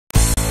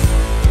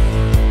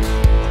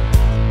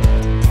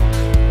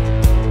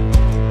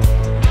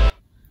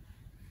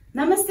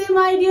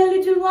my dear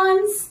little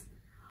ones.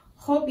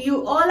 Hope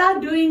you all are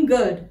doing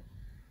good.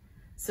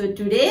 So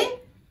today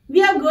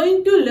we are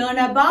going to learn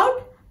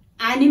about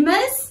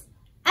animals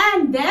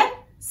and their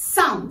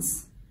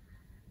sounds.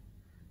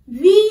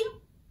 We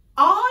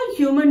all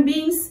human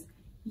beings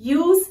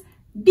use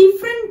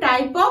different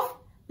type of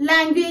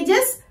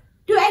languages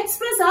to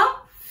express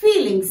our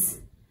feelings.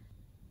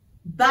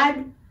 But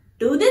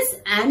do these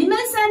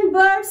animals and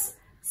birds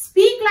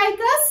speak like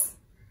us?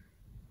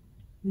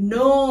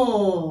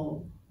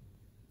 No.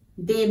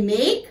 They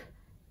make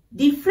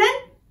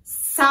different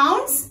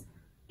sounds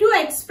to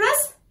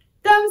express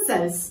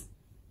themselves.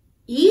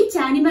 Each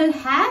animal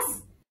has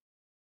its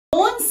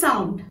own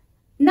sound.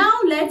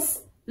 Now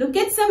let's look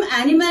at some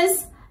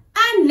animals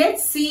and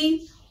let's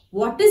see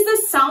what is the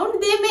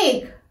sound they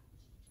make.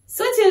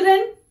 So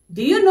children,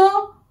 do you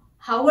know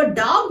how a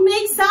dog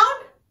makes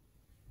sound?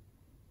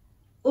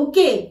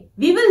 Okay,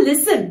 we will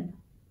listen.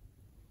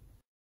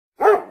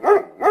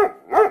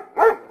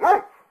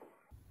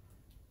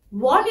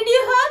 What did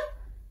you hear?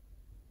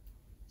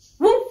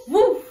 Woof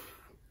woof.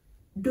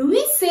 Do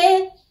we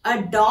say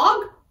a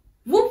dog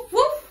woof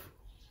woof?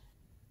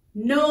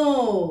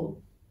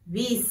 No,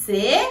 we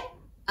say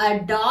a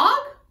dog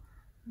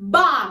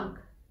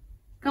bark.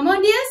 Come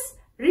on dears,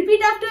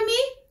 repeat after me.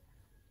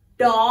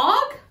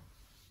 Dog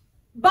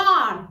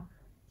bark.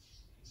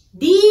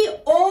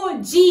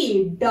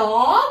 D-O-G,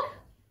 dog.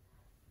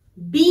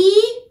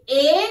 B-A-R-K,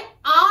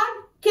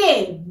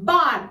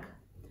 bark.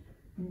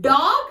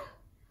 Dog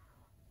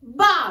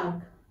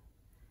bark.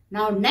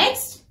 Now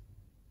next,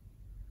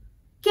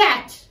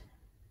 cat.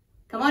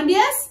 Come on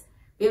dears,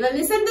 we will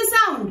listen to the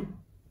sound.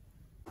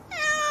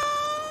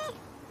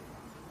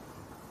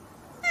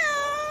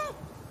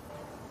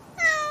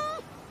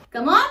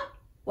 Come on,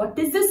 what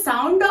is the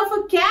sound of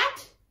a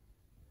cat?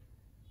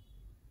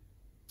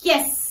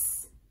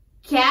 Yes,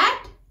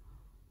 cat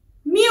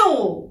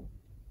meow.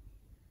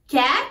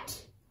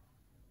 Cat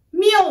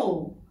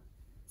meow.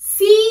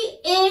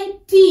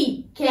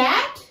 C-A-T,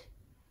 cat.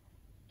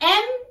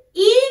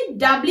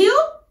 M-E-W,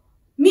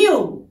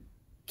 mew.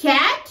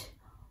 Cat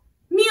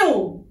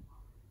mew.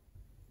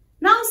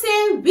 Now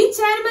say, which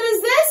animal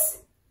is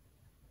this?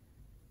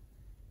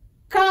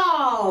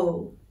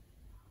 Cow.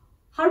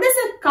 How does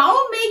a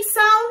cow make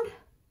sound?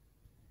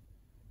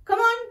 Come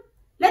on,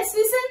 let's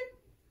listen.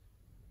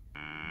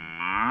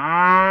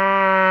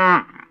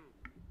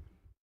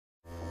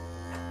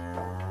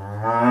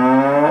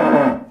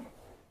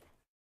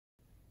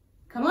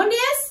 Come on,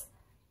 dears.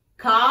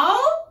 Cow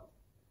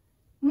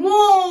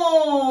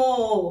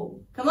moo.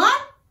 Come on.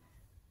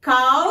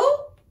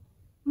 Cow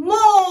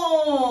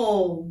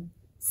moo.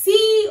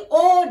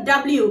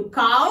 C-O-W,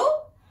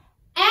 cow.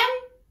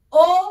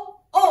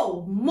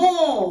 M-O-O,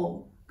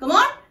 moo. Come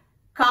on.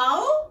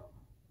 Cow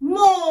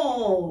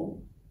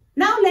moo.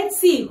 Now let's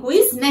see who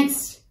is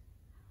next.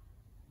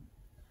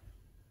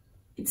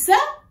 It's a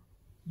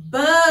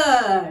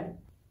bird.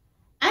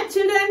 And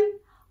children,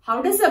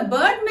 how does a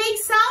bird make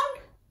sound?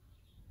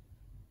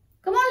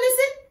 Come on,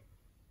 listen.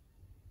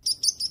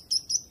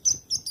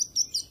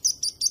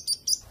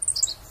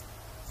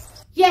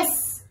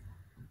 Yes,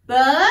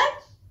 bird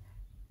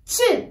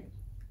chirp.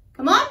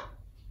 Come on,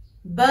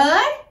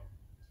 bird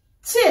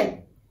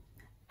chirp.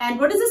 And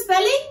what is the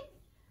spelling?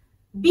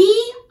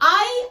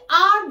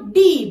 B-I-R-D,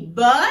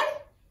 bird.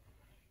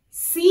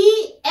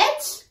 C-H-I-R-P,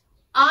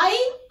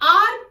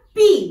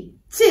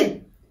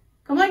 chirp.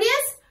 Come on,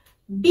 yes.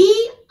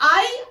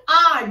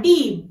 B-I-R-D,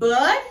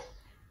 bird.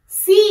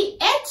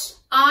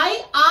 C-H-I-R-P,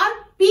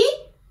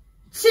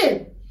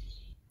 chirp.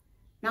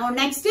 Now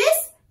next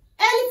is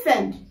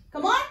elephant.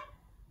 Come on,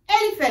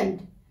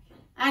 elephant.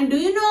 And do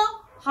you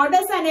know how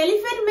does an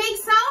elephant make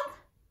sound?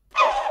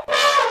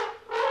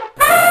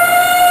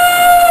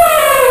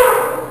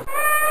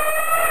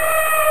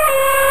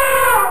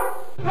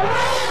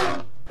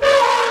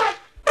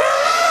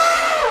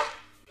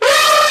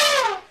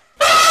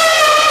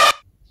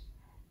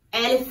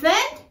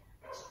 Elephant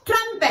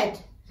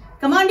trumpet.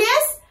 Come on,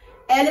 yes.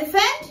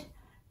 Elephant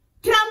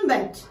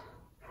trumpet.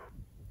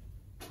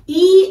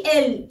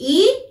 E-L-E-P-H-A-N-T,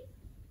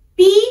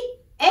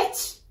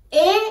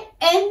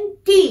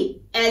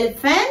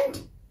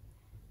 elephant.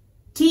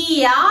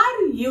 T-R-U-M-P-E-T,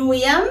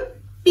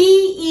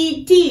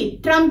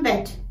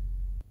 trumpet.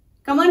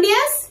 Come on,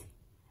 dears.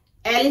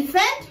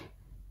 Elephant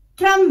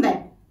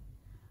trumpet.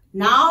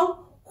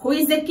 Now, who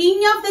is the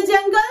king of the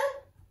jungle?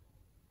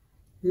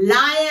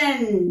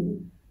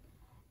 Lion.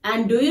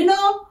 And do you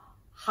know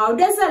how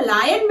does a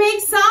lion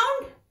make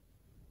sound?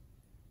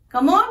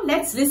 Come on,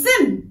 let's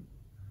listen.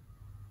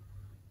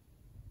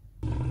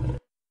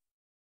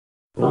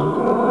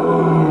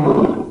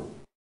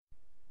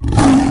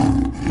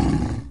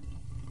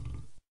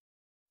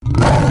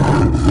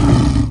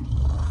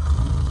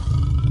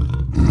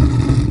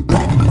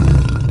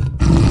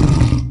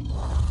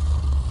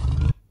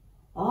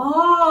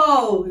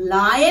 Oh,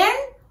 lion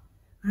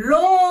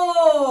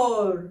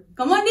roar.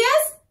 Come on,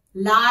 dears.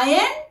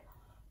 Lion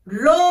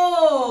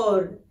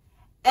roar.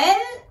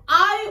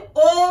 L-I-O-N,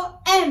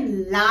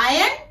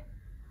 lion.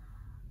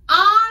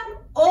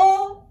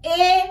 R-O-A-R,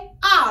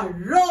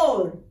 roar.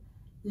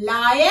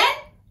 Lion,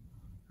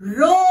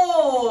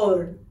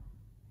 roar.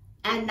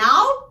 And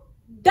now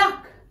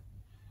duck.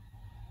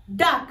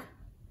 Duck.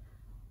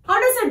 How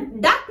does a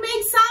duck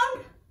make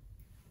sound?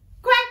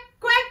 Quack,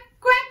 quack,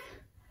 quack.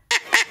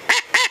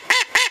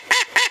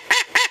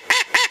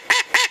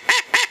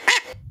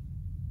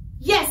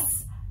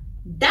 Yes,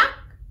 duck,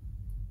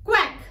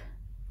 quack.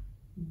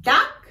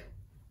 Duck,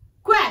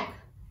 quack.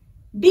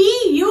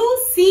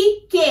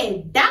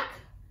 D-U-C-K, duck.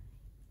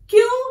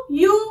 Q-U-A-C-K,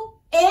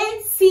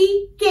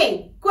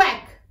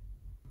 quack.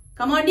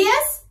 Come on,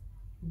 dears.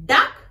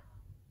 Duck,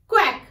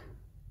 quack.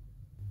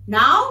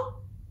 Now,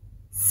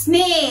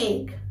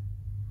 snake.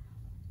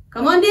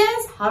 Come on,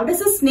 dears. How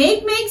does a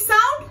snake make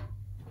sound?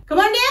 Come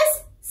on,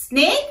 dears.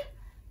 Snake,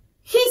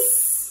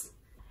 hiss.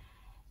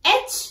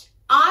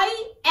 H-I-S-S,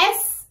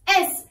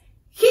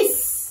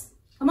 hiss.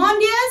 Come on,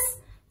 dears.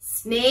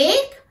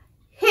 Snake,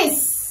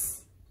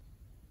 hiss.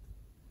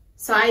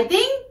 So, I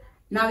think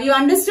now you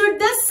understood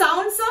the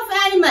sounds of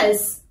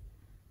animals.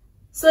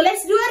 So,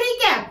 let's do a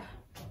recap.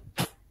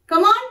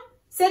 Come on,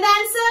 say the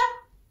answer.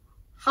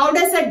 How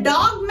does a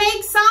dog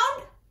make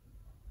sound?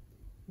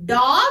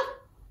 Dog,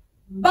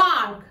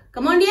 bark.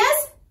 Come on,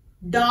 dears.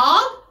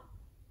 Dog,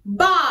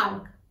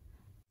 bark.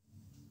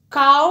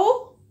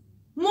 Cow,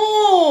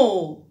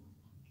 moo.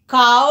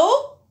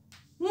 Cow,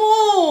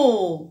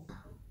 moo.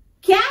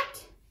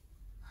 Cat,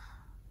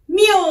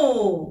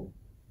 meow.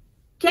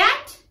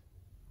 Cat,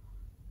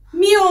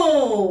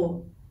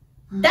 meow.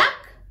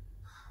 Duck,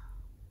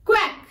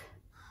 quack.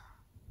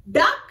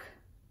 Duck,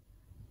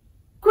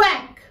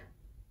 quack.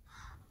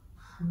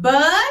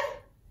 Bird,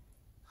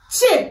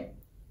 chip.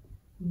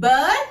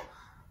 Bird,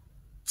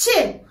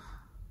 chip.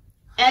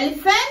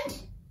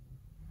 Elephant,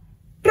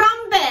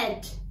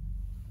 trumpet.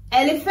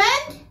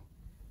 Elephant,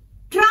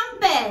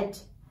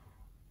 trumpet.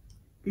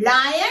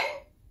 Lion,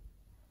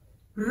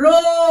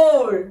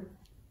 roar.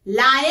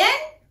 Lion,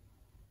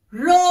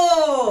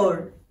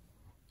 roar.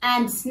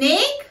 And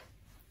snake,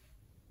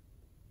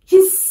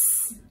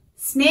 hiss.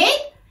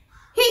 Snake,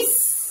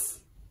 hiss.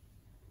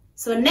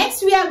 So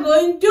next we are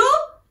going to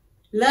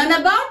learn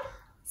about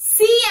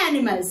sea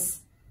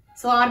animals.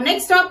 So our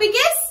next topic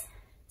is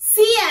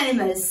sea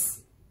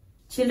animals.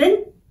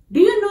 Children, do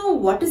you know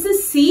what is a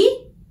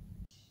sea?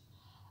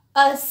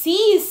 A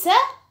sea is a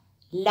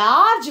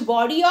large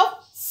body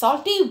of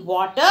salty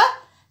water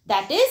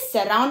that is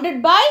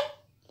surrounded by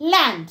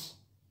land.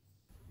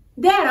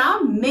 There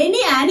are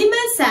many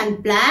animals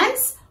and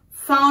plants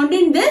found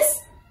in this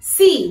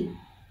sea.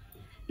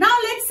 Now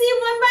let's see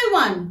one by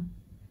one.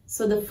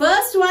 So the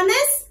first one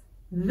is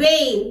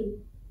whale.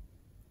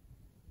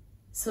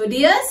 So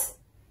dears,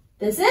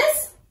 this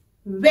is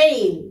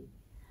whale.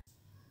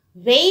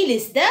 Whale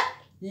is the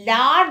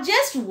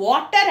largest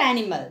water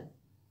animal.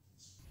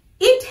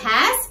 It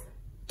has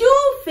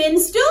 2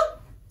 fins to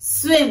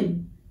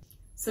swim.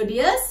 So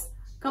dears,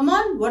 come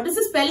on, what is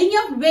the spelling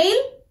of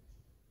whale?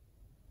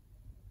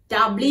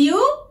 W-H-A-L-E,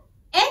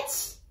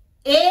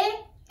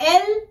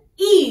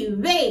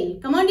 whale.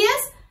 Come on,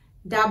 dears.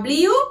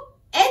 W-H-A-L-E,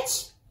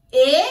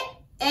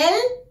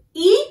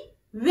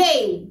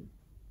 whale.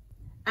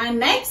 And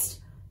next,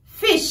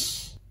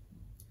 fish.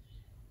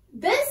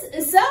 This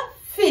is a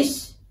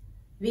fish.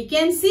 We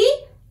can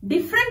see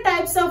different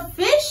types of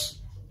fish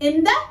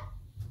in the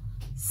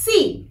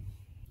sea.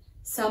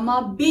 Some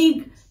are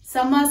big,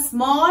 some are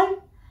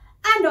small,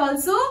 and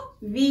also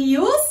we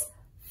use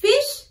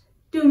fish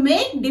to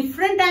make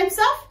different types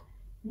of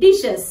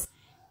dishes.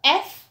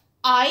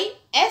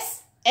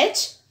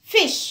 F-I-S-H,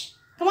 fish.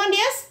 Come on,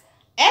 dears.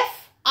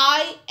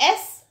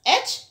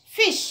 F-I-S-H,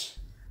 fish.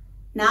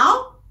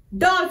 Now,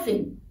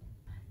 dolphin.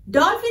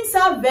 Dolphins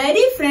are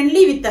very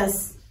friendly with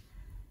us.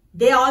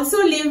 They also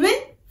live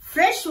in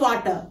fresh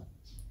water.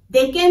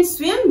 They can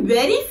swim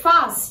very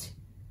fast.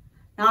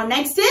 Now,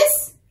 next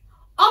is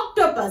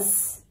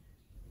octopus.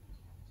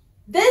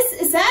 This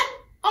is an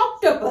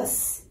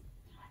octopus.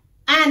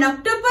 An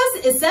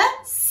octopus is a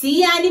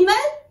sea animal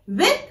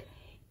with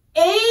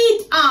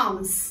 8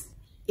 arms.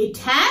 It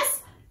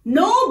has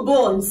no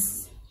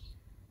bones.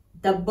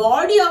 The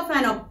body of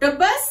an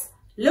octopus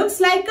looks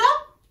like a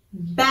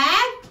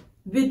bag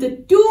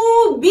with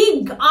 2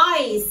 big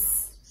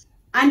eyes.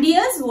 And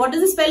here's what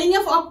is the spelling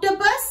of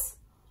octopus?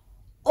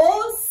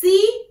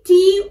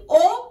 O-C-T-O-P-U-S,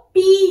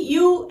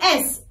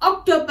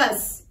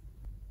 octopus.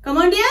 Come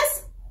on,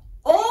 dears.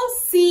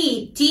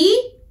 O-C-T-O-P-U-S,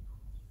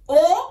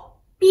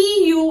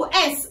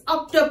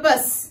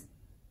 octopus.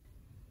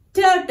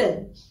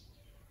 Turtle.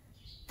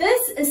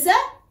 This is a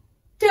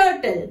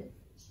turtle.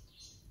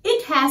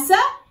 It has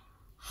a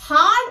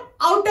hard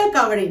outer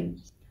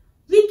covering.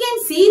 We can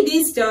see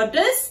these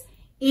turtles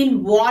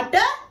in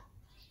water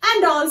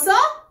and also,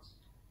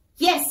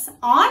 yes,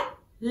 on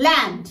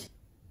land.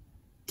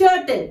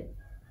 Turtle.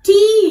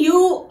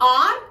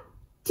 T-U-R-T-L-E.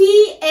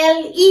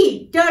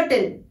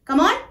 Turtle. Come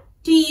on.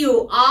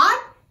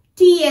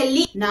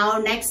 T-U-R-T-L-E. Now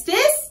next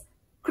is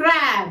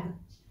crab.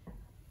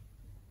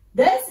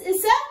 This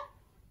is a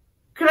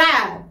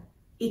crab.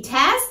 It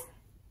has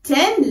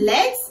 10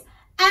 legs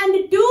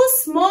and 2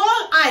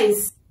 small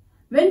eyes.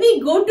 When we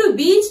go to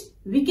beach,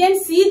 we can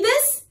see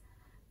this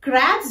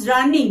crabs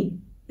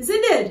running,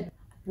 isn't it?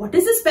 What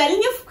is the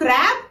spelling of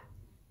crab?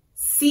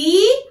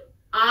 C-R-A-B,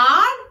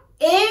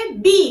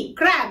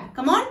 crab.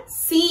 Come on,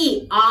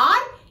 C-R-A-B,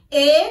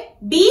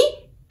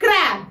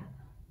 crab.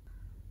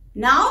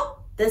 Now,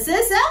 this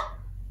is a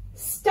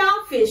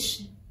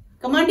starfish.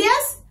 Come on,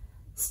 dears.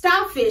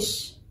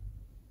 Starfish.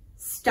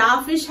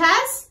 Starfish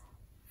has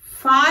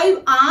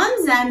 5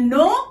 arms and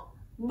no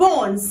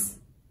bones.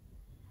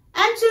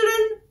 And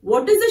children,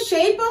 what is the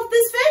shape of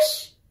this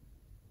fish?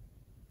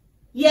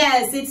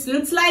 Yes, it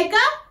looks like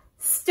a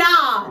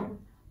star.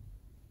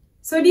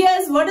 So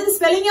dears, what is the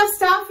spelling of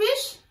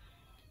starfish?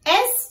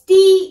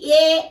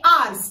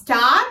 S-T-A-R,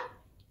 star.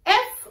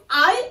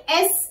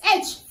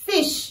 F-I-S-H,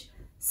 fish.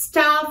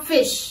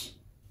 Starfish.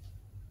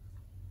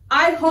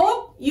 I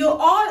hope you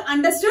all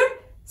understood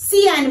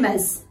sea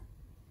animals.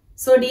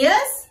 So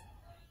dears,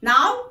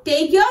 now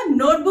take your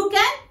notebook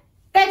and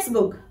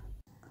textbook.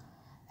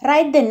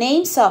 Write the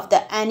names of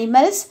the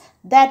animals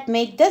that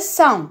make the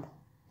sound.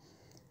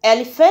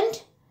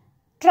 Elephant,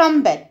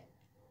 trumpet.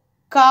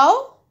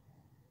 Cow,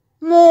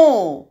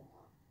 moo.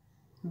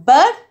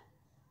 Bird,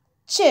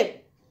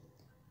 chirp.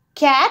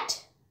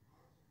 Cat,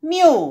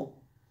 mew.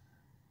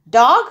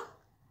 Dog,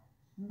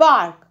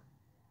 bark.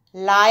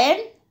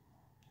 Lion,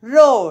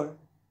 roar.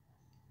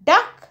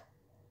 Duck,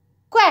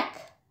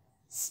 quack.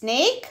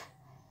 Snake,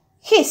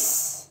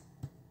 hiss.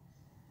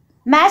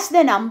 Match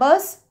the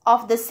numbers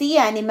of the sea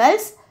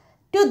animals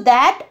to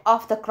that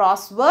of the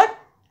crossword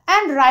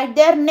and write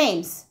their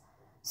names.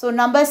 So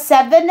number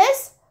 7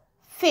 is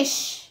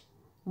fish.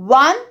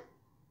 1,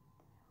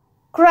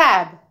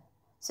 crab.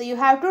 So you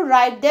have to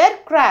write there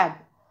crab.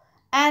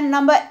 And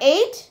number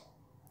 8,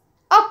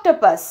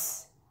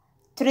 octopus.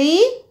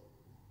 3,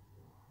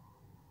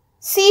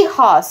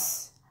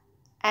 seahorse.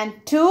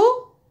 And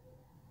 2,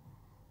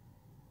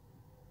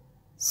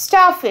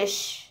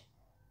 starfish.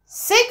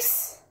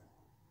 6,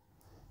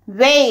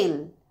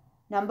 whale.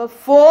 Number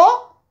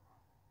 4,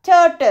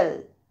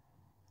 turtle.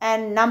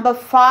 And number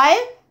 5,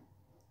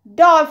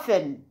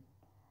 dolphin.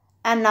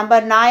 And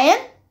number 9,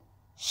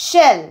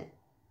 shell.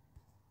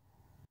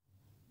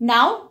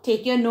 Now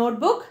take your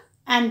notebook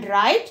and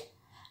write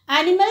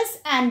animals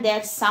and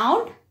their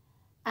sound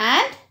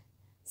and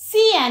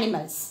sea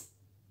animals.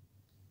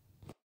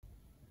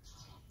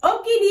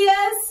 Okay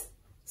dears,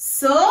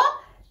 so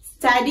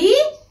study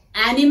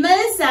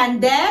animals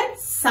and their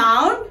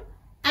sound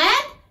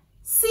and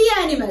sea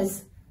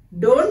animals.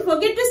 Don't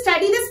forget to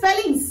study the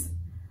spellings.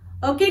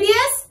 Okay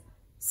dears,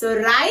 so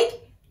write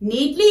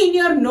neatly in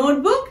your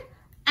notebook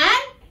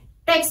and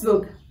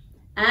textbook.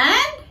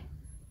 And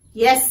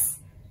yes,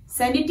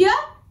 send it to your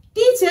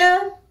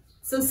teacher.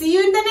 So see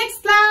you in the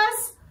next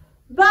class.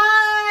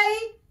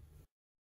 Bye.